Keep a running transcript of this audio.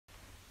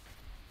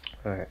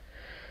Alright,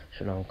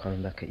 so now I'm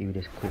coming back at you with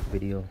this quick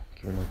video,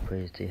 giving all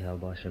praise to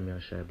Yahweh Hashem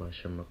Yahshai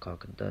B'Hashem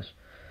Rakakadash,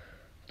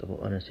 double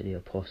honor to the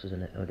apostles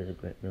and the elders of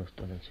great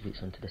millstone, and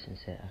salutes unto the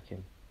sincere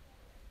Akim,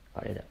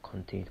 out there that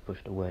continue to push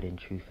the word in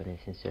truth and in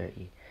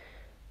sincerity.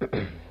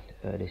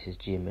 This is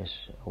GMS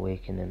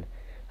Awakening.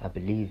 I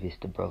believe it's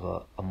the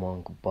brother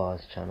Among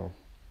Bar's channel,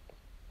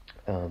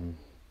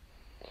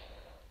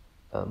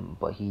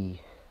 but he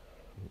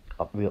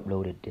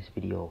re-uploaded this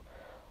video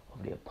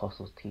of the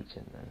apostles'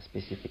 teaching, and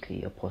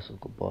specifically Apostle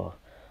Gabar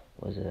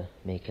was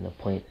making a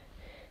point,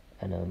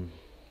 and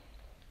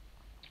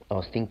I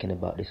was thinking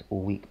about this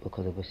all week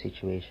because of a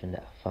situation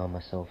that I found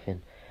myself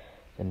in.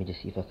 Let me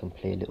just see if I can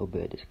play a little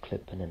bit of this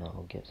clip, and then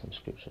I'll get some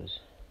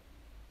scriptures.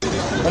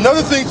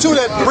 Another thing too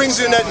that brings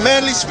in that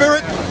manly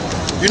spirit,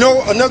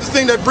 another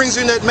thing that brings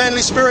in that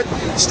manly spirit,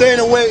 staying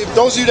away.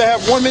 Those of you that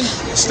have women,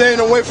 staying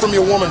away from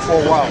your woman for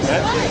a while,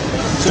 man,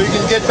 so you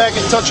can get back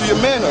in touch with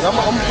your manhood. I'm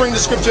gonna bring the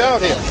scripture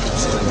out here.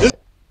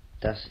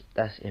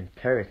 That's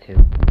imperative.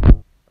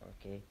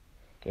 Okay,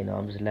 now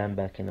I'm just laying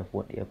back of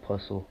what the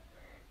apostle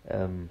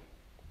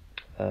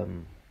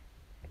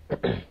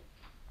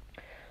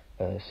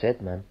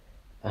said, man.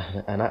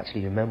 And I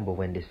actually remember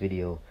when this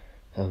video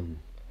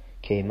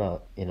came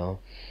out,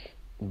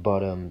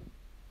 but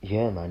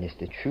yeah, man, it's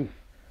the truth,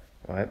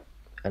 right?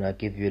 And I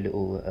give you a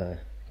little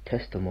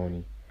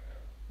testimony,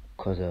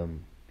 cause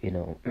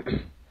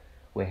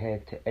we're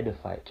here to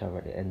edify each other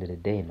at the end of the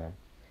day, man,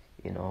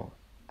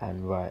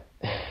 and right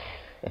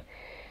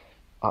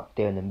up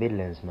there in the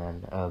Midlands,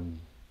 man,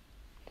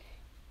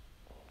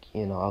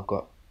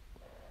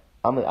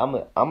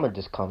 I'ma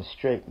just come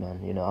straight,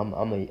 man.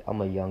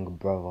 I'm a younger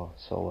brother,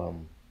 so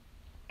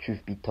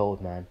truth be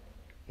told, man,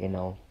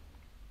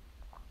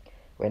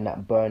 when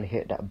that burn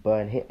hit,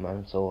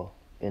 man. So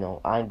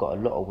I ain't got a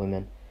lot of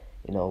women,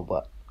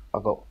 but I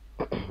got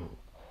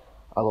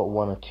I got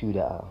one or two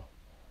that are,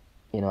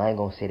 I ain't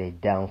gonna say they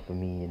down for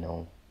me,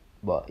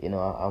 but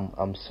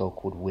I'm so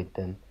called with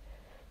them,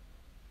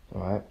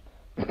 alright.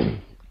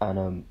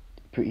 And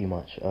pretty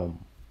much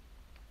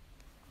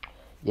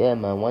yeah,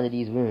 man, one of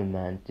these women,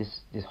 man,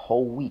 this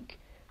whole week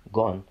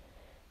gone,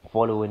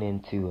 following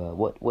into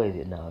what is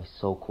it now? It's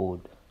so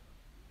called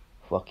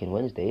fucking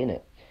Wednesday,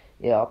 innit?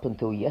 Yeah, up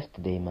until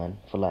yesterday, man,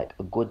 for like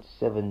a good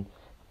 7,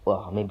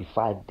 well, maybe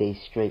 5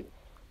 days straight,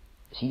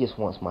 she just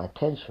wants my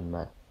attention,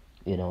 man,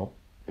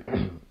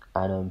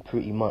 and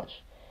pretty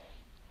much,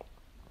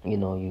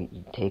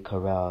 you take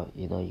her out,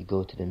 you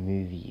go to the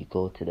movie, you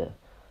go to the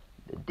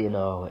dinner,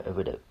 or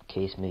whatever the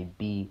case may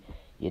be,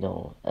 and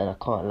I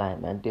can't lie,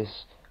 man,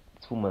 this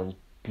woman's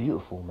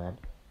beautiful, man,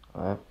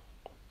 alright?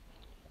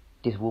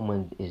 This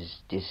woman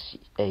is just,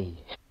 hey,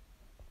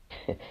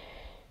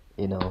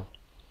 now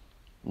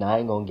I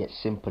ain't gonna get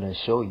simple and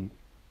show you,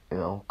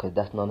 cause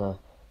that's not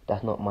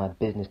my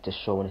business to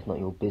show, and it's not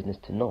your business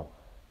to know,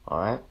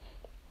 alright?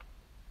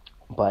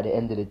 But at the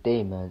end of the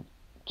day, man,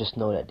 just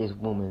know that this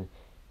woman,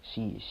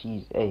 she's,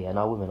 hey, and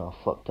our women are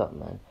fucked up,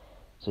 man.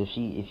 So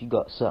if you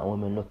got certain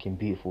women looking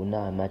beautiful,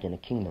 now imagine a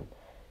kingdom,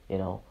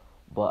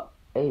 But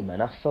hey,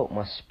 man, I felt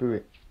my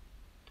spirit,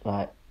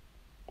 like,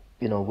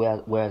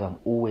 whereas I'm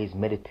always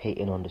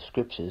meditating on the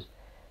scriptures,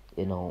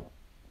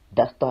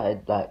 that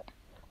started, like,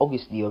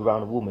 obviously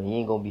around a woman, you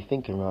ain't gonna be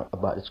thinking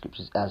about the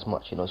scriptures as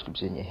much,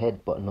 scriptures in your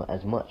head, but not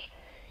as much,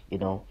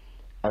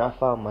 And I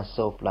found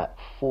myself like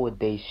 4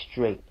 days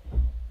straight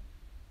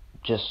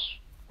just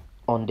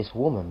on this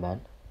woman,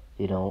 man,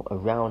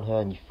 around her,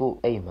 and you feel,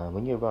 hey, man,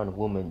 when you're around a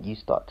woman, you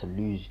start to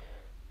lose,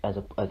 as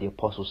the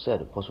apostle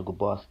said, Apostle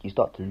Gabar, you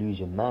start to lose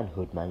your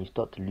manhood, man. You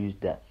start to lose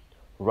that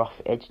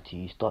rough edge to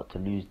you. You start to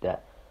lose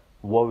that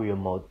warrior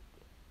mode,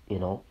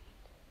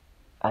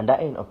 and that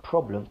ain't a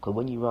problem, because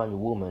when you're around a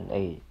woman,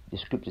 hey, the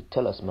scriptures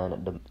tell us, man,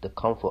 that the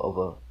comfort of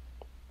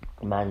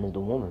a man is the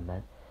woman,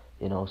 man,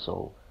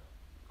 so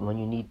when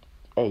you need,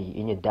 hey,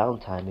 in your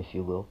downtime, if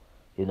you will,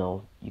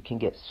 you can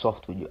get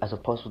soft with you, as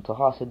Apostle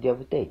Tahar said the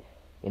other day,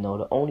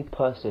 the only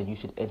person you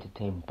should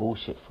entertain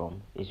bullshit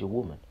from is your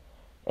woman.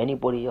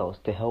 Anybody else,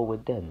 to hell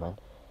with them, man,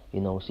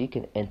 so you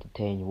can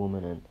entertain your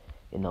woman and,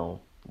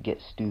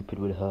 get stupid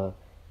with her,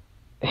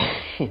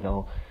 get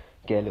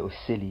a little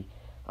silly,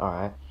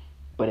 alright,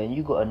 but then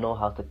you gotta know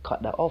how to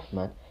cut that off,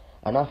 man.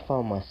 And I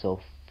found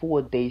myself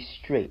 4 days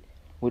straight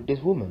with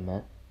this woman,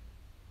 man.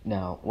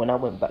 Now, when I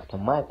went back to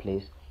my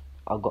place,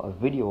 I got a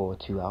video or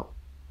two out,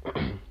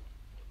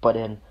 but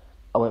then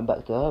I went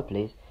back to her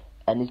place,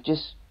 and it's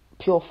just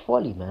pure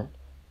folly, man.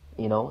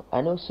 I know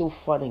it's still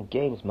fun and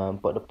games, man,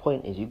 but the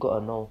point is, you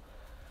gotta know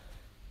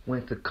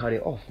when to cut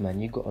it off,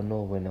 man. You gotta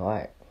know when,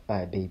 alright,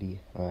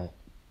 baby, alright,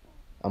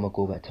 I'm gonna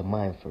go back to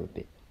mine for a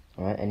bit,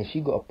 alright? And if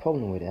you got a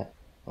problem with that,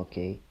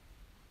 okay,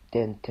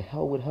 then to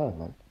hell with her,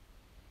 man.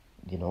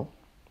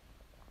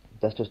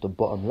 That's just the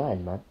bottom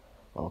line, man.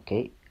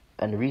 Okay,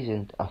 and the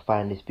reason I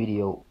find this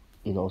video,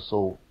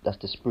 so that's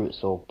the spirit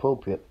so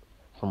appropriate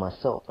for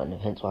myself, and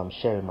hence why I'm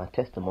sharing my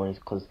testimonies,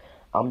 because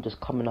I'm just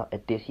coming up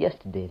at this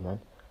yesterday,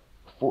 man.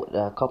 For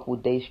a couple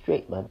of days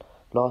straight, man.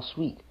 Last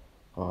week,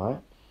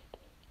 alright.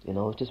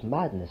 It's just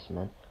madness,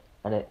 man.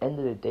 And at the end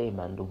of the day,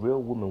 man, the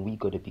real woman we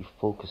gotta be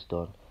focused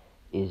on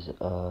is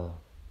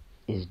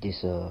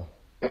this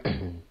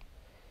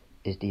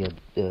is the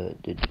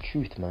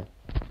truth, man.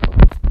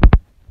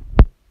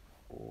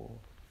 Or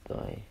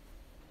die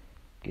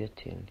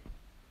getting.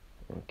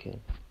 Okay.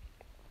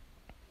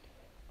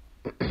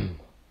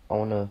 I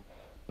wanna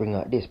bring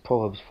out this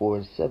Proverbs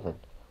 4:7.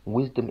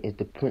 Wisdom is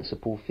the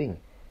principal thing.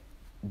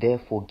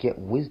 Therefore get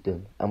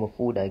wisdom, and with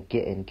all that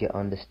getting, get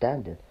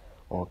understanding.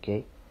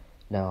 Okay.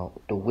 Now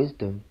the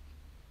wisdom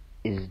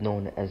is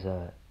known as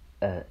a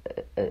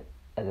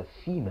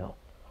female.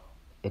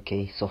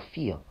 Okay,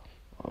 Sophia.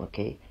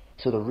 Okay.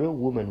 So the real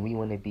woman we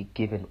want to be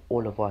given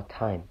all of our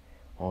time,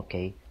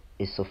 okay,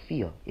 is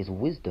Sophia, is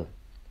wisdom.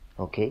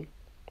 Okay.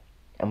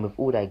 And with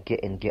all that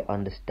getting, get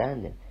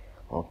understanding.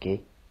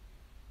 Okay.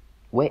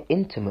 We're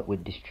intimate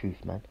with this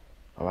truth, man.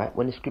 All right.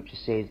 When the scripture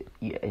says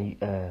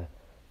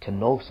to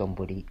know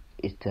somebody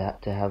is to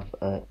have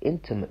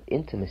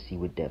intimacy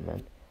with them,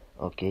 man.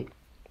 Okay.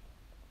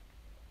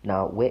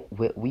 Now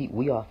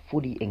we are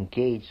fully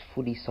engaged,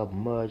 fully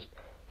submerged,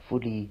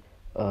 fully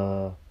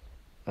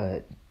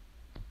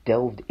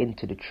delved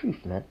into the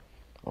truth, man.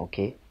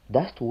 Okay.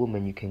 That's the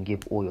woman you can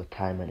give all your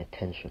time and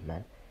attention,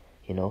 man.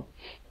 You know.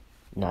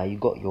 Now you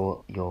got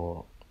your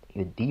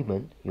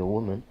demon, your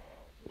woman.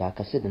 Like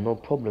I said, no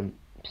problem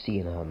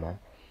seeing her, man.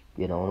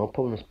 You know, no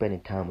problem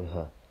spending time with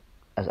her,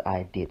 as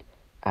I did,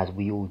 as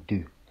we all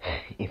do,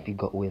 if you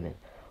got women,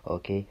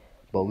 okay?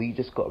 But we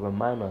just got to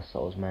remind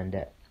ourselves, man,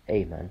 that,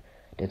 hey, man,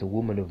 there's a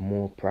woman of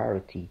more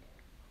priority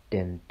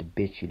than the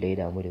bitch you lay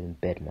down with in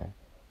bed, man,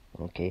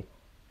 okay?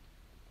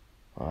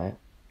 Alright?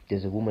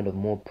 There's a woman of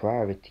more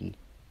priority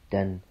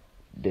than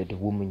the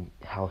woman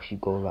how she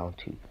go around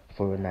to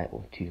for a night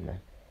or two,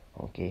 man,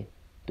 okay?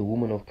 The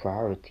woman of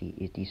priority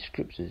is these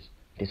scriptures,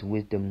 this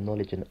wisdom,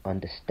 knowledge, and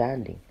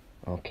understanding,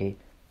 okay,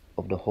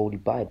 of the Holy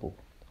Bible,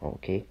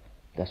 okay?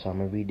 That's why I'm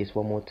going to read this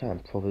one more time.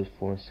 Proverbs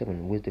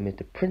 4:7. Wisdom is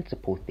the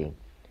principal thing.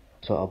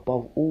 So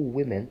above all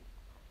women,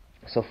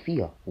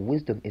 Sophia,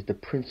 wisdom is the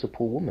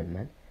principal woman,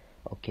 man,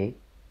 okay?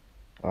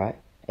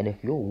 Alright? And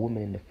if you're a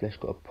woman in the flesh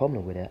got a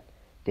problem with that,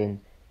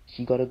 then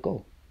she got to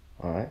go,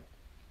 alright?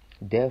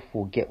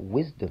 Therefore, get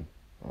wisdom,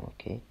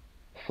 okay?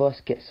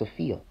 First, get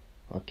Sophia,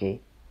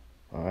 okay?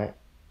 Alright?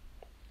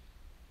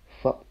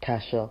 Fuck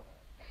Tasha,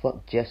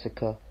 fuck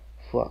Jessica,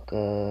 fuck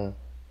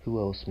who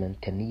else, man?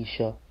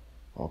 Tanisha,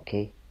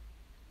 okay?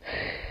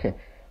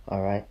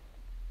 Alright?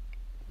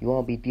 You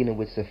want to be dealing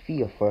with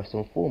Sophia first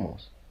and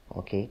foremost,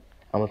 okay?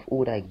 And with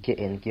all that get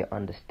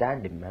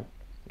understanding, man,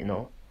 you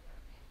know?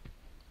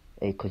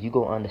 Hey, because you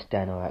go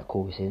understand, alright,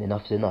 cool, we say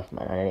enough's enough,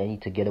 man. I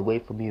need to get away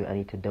from you. I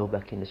need to delve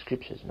back in the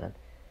scriptures, man,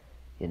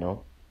 you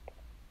know?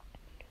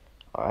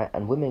 Alright,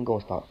 and women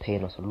gonna start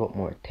paying us a lot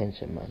more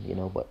attention, man, you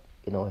know? But,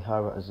 you know,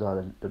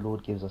 the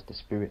Lord gives us the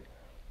spirit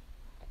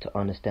to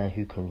understand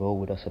who can roll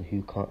with us and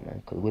who can't,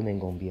 man. Because women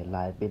gonna be a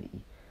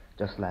liability.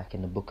 Just like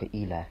in the book of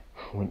Eli,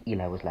 when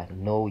Eli was like,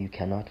 no, you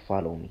cannot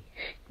follow me.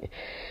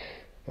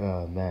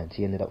 Oh, man,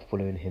 she ended up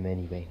following him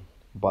anyway.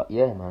 But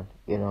yeah, man,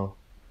 you know,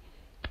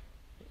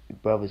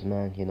 brothers,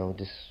 man, you know,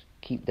 just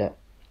keep that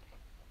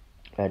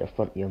at the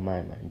front of your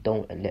mind, man.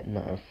 Don't let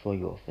nothing throw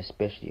you off,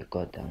 especially a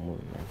goddamn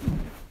woman,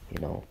 man. You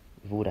know,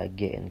 with all that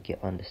get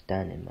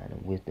understanding, man,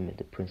 and wisdom is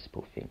the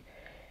principal thing.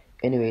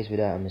 Anyways, with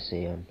that, I'm gonna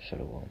say,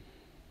 shalom.